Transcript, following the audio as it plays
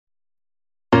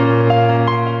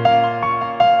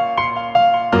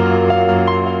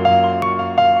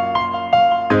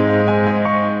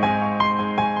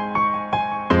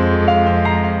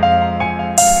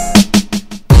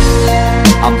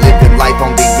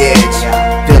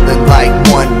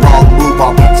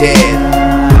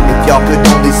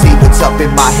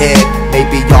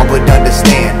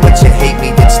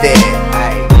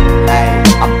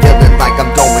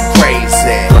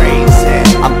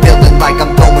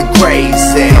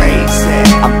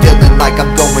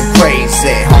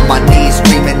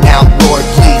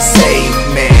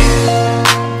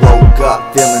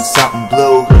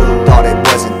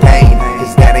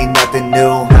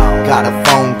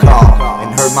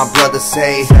brother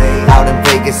say. Out in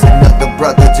Vegas, another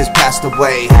brother just passed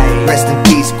away. Rest in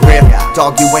peace, Grip.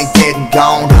 Dog, you ain't dead and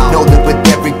gone. Know that with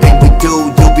everything we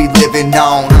do, you'll be living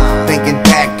on. Thinking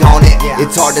back on it,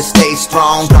 it's hard to stay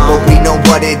strong, but we know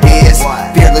what it is,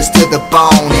 fearless to the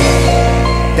bone.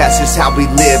 That's just how we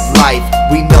live life.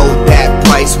 We know that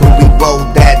price when we roll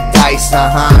that dice.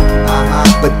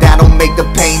 But that don't make the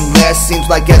pain less. Seems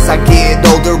like as I get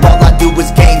older, all I do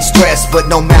is gain stress.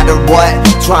 But no matter what,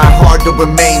 try hard to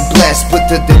remain blessed. Put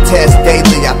to the test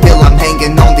daily, I feel I'm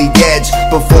hanging on the edge.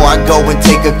 Before I go and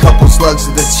take a couple slugs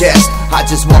to the chest, I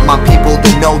just want my people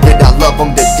to know that I love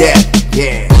them to death.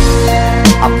 Yeah,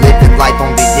 I'm living life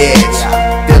on the edge,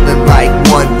 feeling like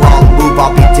one wrong move,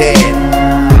 I'll be dead.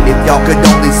 If y'all could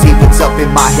only see what's up in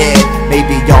my head,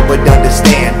 maybe y'all would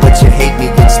understand, but you hate me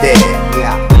instead.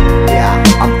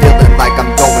 I'm feeling like I'm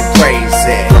going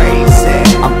crazy.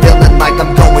 I'm feeling like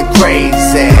I'm going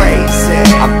crazy.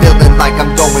 I'm feeling like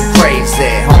I'm going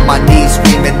crazy. On my knees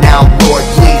screaming now, Lord,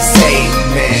 please save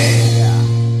me.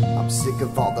 I'm sick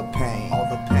of all the pain.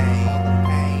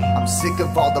 I'm sick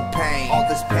of all the pain. All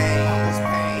this pain.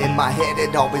 In my head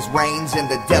it always rains, and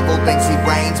the devil thinks he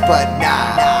reigns, but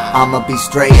nah, I'ma be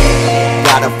straight.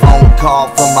 Got a phone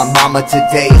call from my mama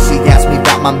today. She asked me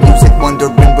about my music,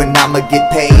 wondering when I'ma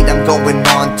get paid. I'm going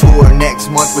on tour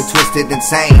next month with Twisted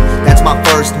Insane. That's my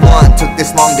first one, took this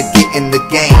long to get in the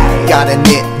game. Got in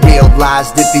it,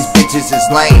 realized that these bitches is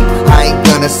lame. I ain't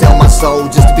gonna sell my soul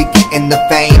just to be getting the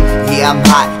fame. Yeah, I'm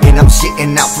hot and I'm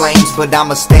shitting out flames, but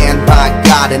I'ma stand by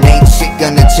God and ain't shit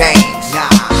gonna change.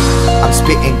 I'm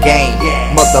spitting game,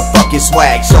 motherfucking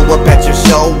swag. Show up at your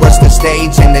show, rush the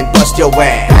stage, and then bust your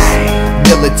ass.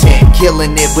 Militant,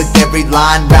 killing it with every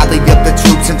line. Rally up the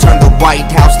troops and turn the White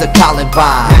House to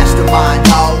Columbine. Mastermind,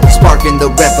 sparking the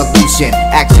revolution.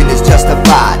 Action is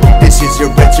justified, this is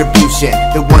your retribution.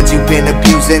 The ones you've been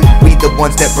abusing, we the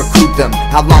ones that recruit them.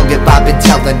 How long have I been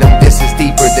telling them this is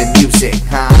deeper than music,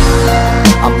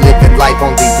 I'm living life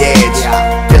on the edge,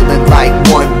 feeling like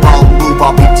one wrong move,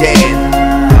 I'll be dead.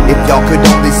 If y'all could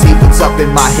only see what's up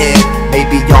in my head,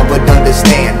 maybe y'all would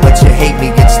understand, but you hate me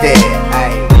instead.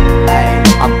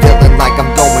 I'm feeling like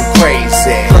I'm going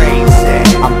crazy.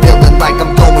 I'm feeling like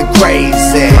I'm going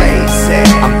crazy.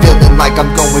 I'm feeling like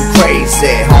I'm going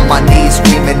crazy. On my knees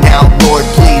screaming out, Lord,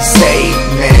 please save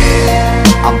me.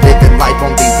 I'm living life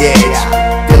on the edge,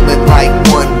 feeling like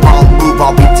one wrong move,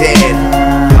 I'll be dead.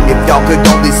 If y'all could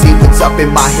only see what's up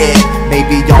in my head,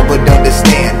 maybe y'all would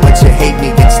understand,